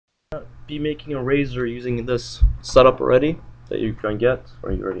be making a razor using this setup already that you can get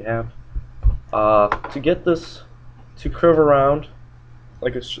or you already have. To get this to curve around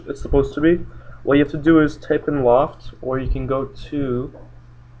like it's supposed to be, what you have to do is type in loft, or you can go to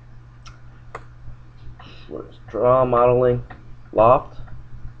draw modeling loft.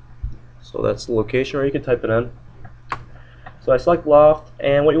 So that's the location, or you can type it in. So I select loft,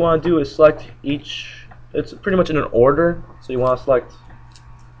 and what you want to do is select each. It's pretty much in an order. So you want to select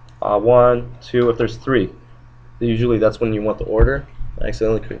 1, 2. If there's 3, usually that's when you want the order. I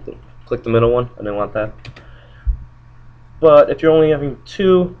accidentally click the middle one. I didn't want that. But if you're only having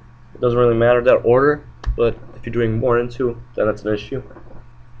 2, it doesn't really matter that order. But if you're doing more than 2, then that's an issue.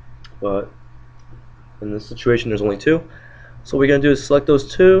 But in this situation, there's only 2. So what we're gonna do is select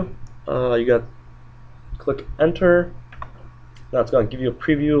those 2. You got click enter. Now it's gonna give you a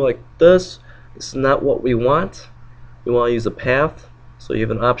preview like this. This is not what we want. We want to use a path. So you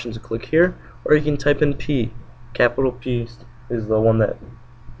have an option to click here, or you can type in P. Capital P is the one that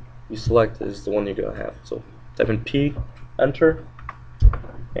you select, is the one you're gonna have. So type in P, enter,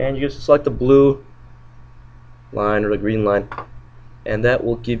 and you just select the blue line or the green line, and that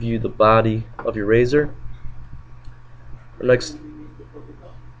will give you the body of your razor. Next,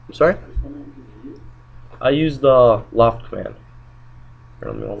 I'm sorry? I use the loft command.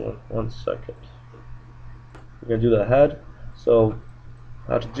 Here, let me one second. We're going to do the head. So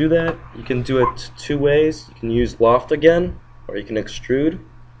how to do that, you can do it 2 ways. You can use loft again, or you can extrude.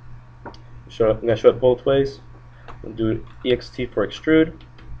 I'm going to show it both ways. I'm going to do EXT for extrude.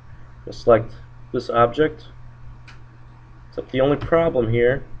 I'll select this object. Except the only problem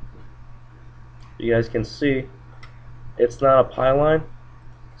here, you guys can see, it's not a polyline,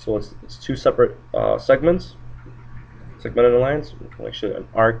 so it's 2 separate segmented lines, actually an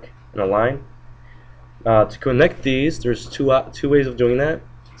arc and a line. To connect these, there's two ways of doing that.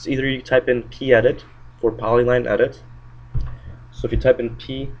 It's either you type in p-edit for polyline edit. So if you type in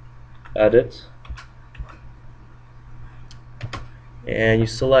p-edit and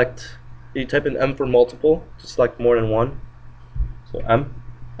you type in M for multiple to select more than one. So M,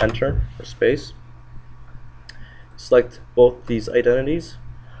 enter, or space. Select both these identities.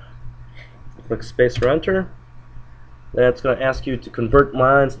 Click space or enter. Then it's going to ask you to convert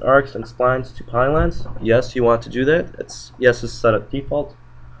lines, arcs, and splines to polylines. Yes, you want to do that. Yes is set at default.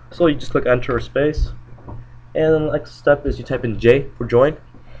 So you just click enter or space. And then the next step is you type in J for join,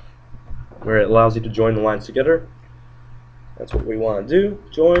 where it allows you to join the lines together. That's what we want to do.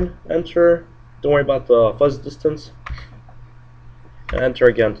 Join, enter. Don't worry about the fuzz distance. And enter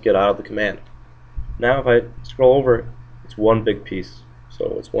again to get out of the command. Now if I scroll over, it's one big piece.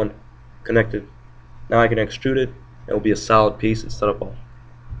 So it's one connected. Now I can extrude it. It will be a solid piece instead of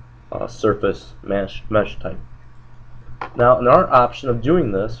a surface mesh type. Now another option of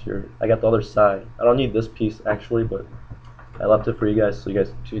doing this, here I got the other side. I don't need this piece actually, but I left it for you guys so you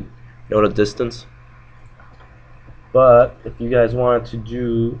guys can know the distance. But if you guys wanted to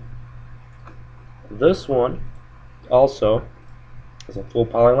do this one also as a full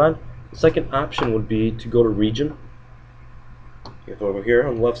polyline, the second option would be to go to region. You go over here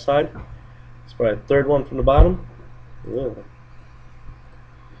on the left side. It's probably the third one from the bottom. Ugh.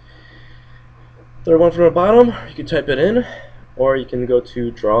 Third one from the bottom, you can type it in, or you can go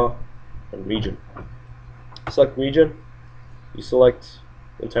to draw and region. Select region, you select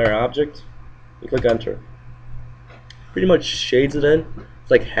the entire object, you click enter. Pretty much shades it in.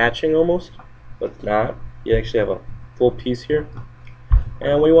 It's like hatching almost, but it's not. You actually have a full piece here.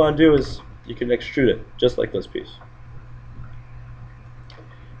 And what you want to do is you can extrude it just like this piece.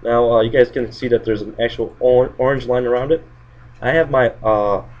 Now you guys can see that there's an actual orange line around it. I have my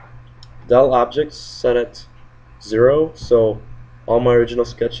Del objects set at 0, so all my original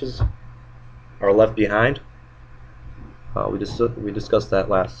sketches are left behind. We discussed that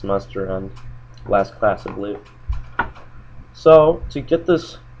last semester and last class, I believe. So to get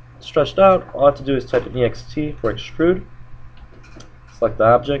this stretched out, all I have to do is type in EXT for extrude, select the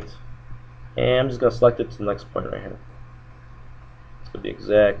object, and I'm just going to select it to the next point right here. It's going to be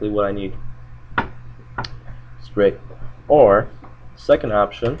exactly what I need. It's great. Or, second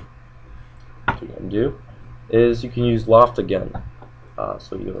option, what you can do is you can use loft again.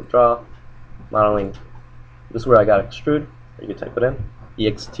 So you go to draw, modeling. This is where I got extrude. You can type it in,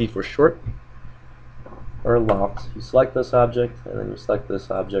 EXT for short, or loft. You select this object, and then you select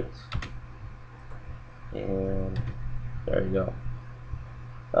this object, and there you go.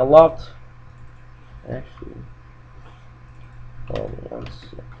 Now loft, actually, hold on one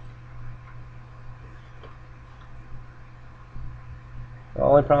second. The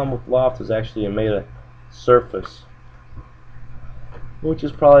only problem with loft is actually it made a surface. which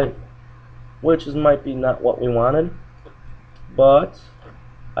might be not what we wanted, but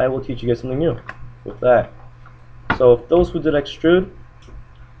I will teach you guys something new with that. So those who did extrude,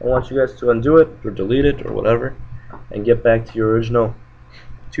 I want you guys to undo it or delete it or whatever and get back to your original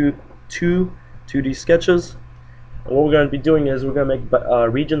 2D sketches. And what we're going to be doing is we're going to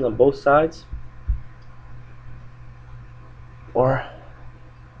make regions on both sides, or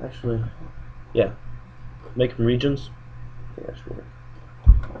actually, yeah, make them regions. I think that should work.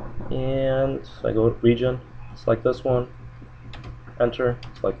 And so I go with region, select this one, enter,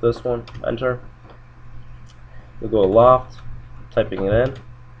 select this one, enter. We'll go to loft, typing it in,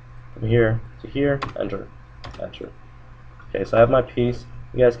 from here to here, enter, enter. Okay, so I have my piece.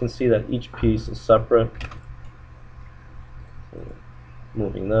 You guys can see that each piece is separate.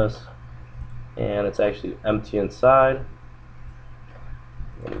 Moving this, and it's actually empty inside.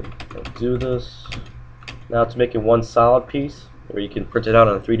 I'll do this. Now to make it one solid piece, where you can print it out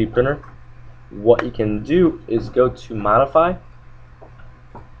on a 3D printer, what you can do is go to Modify,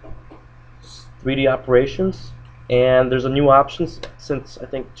 3D Operations, and there's a new option since I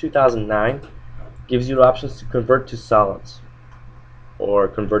think 2009. Gives you the options to convert to solids or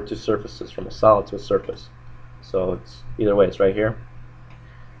convert to surfaces, from a solid to a surface. So it's either way, it's right here.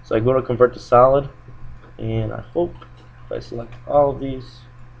 So I go to convert to solid, and I hope if I select all of these,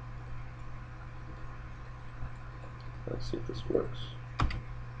 let's see if this works.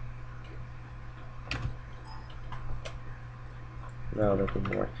 No, that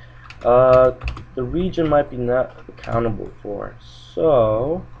didn't work. The region might be not accountable for,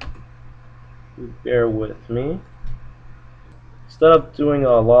 so bear with me. Instead of doing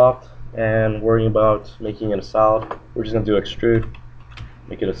a loft and worrying about making it a solid, we're just going to do extrude.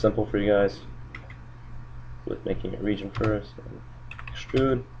 Make it simple for you guys with making a region first.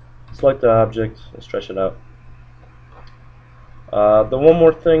 Extrude, select the object, and stretch it out. The one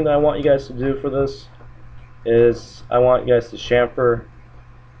more thing that I want you guys to do for this is I want you guys to chamfer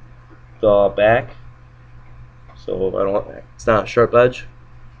the back, so it's not a sharp edge.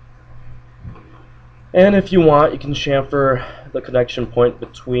 And if you want, you can chamfer the connection point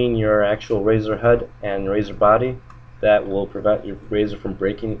between your actual razor head and razor body. That will prevent your razor from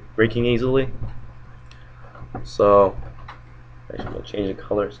breaking easily. So actually, I'm going to change the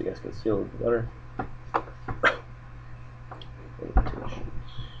color so you guys can see a little bit better.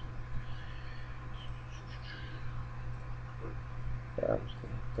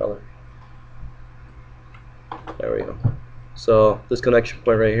 Color. There we go. So this connection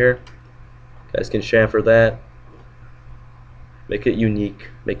point right here, you guys can chamfer that, make it unique,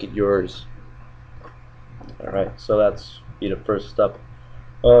 make it yours. Alright, so that's the first step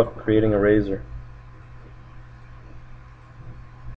of creating a razor.